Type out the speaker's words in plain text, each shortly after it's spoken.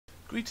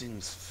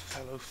Greetings,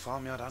 fellow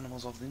farmyard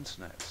animals of the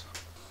internet.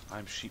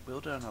 I'm Sheep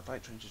Builder and I'd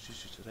like to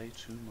introduce you today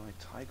to my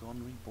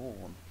Tigon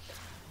Reborn.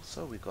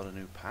 So we've got a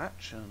new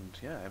patch and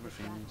yeah,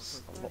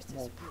 everything's a lot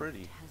more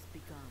pretty.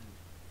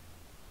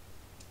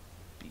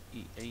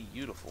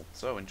 Beautiful.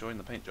 So enjoying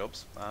the paint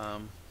jobs.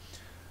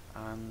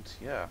 And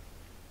yeah,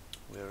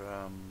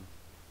 we're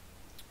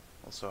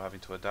also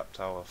having to adapt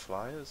our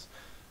flyers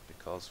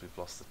because we've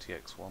lost the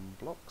TX1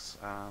 blocks,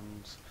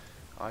 and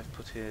I've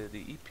put here the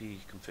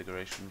EP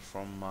configuration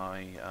from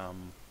my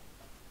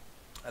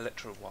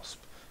Electro Wasp,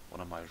 I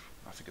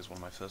think it's one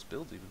of my first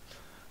builds even,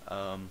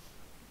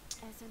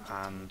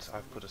 and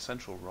I've put a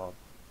central rod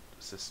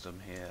system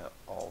here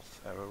of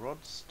aero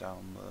rods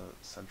down the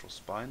central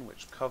spine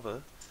which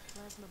cover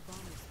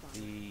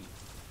the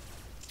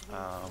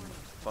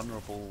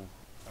vulnerable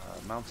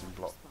mounting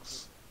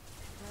blocks.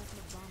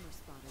 Plasma bomber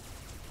spotted.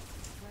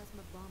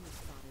 Plasma bomber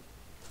spotted.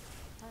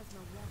 Plasma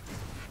walker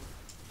spotted.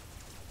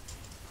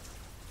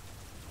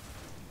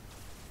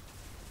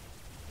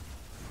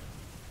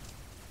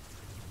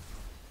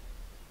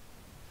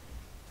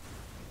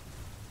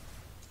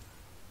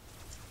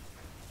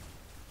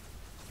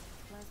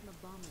 Plasma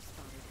bomber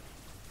spotted.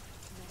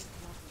 Medic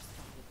walker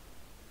spotted.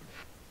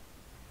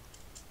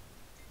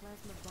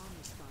 Plasma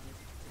bomber spotted.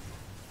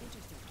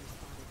 Interceptor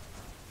spotted.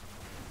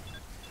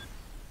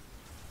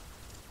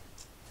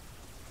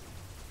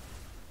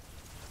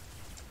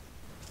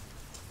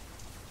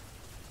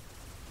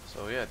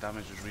 So yeah,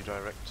 damage is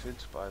redirected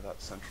by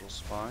that central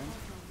spine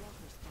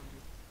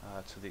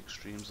to the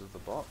extremes of the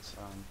bot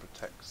and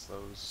protects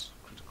those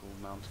critical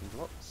mounting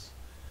blocks,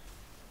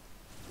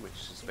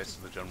 which is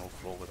basically the general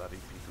flaw with that EP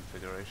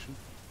configuration.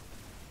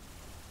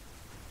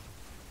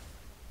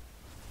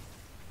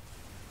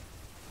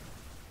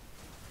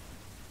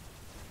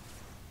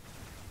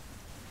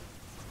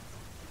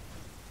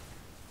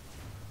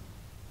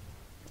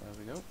 There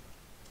we go.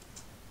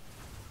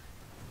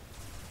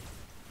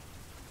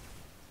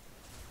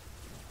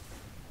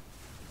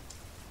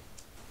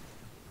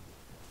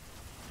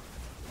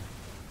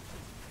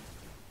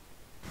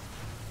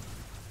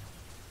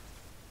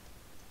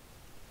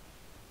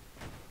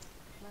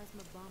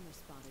 Plasma bomber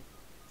spotted.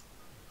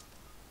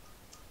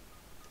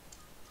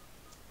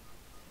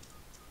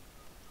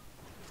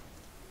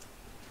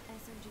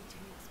 SMG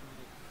tank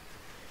spotted.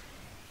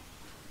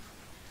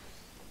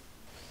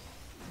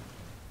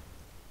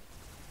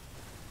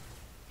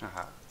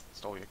 Haha,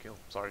 stole your kill,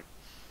 sorry.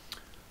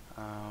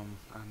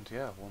 And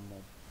yeah, one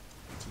more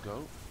to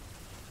go.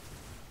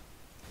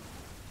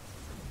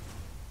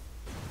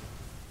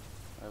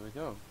 There we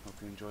go,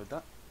 hope you enjoyed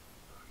that.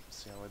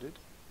 See how I did?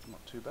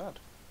 Not too bad.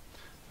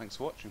 Thanks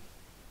for watching.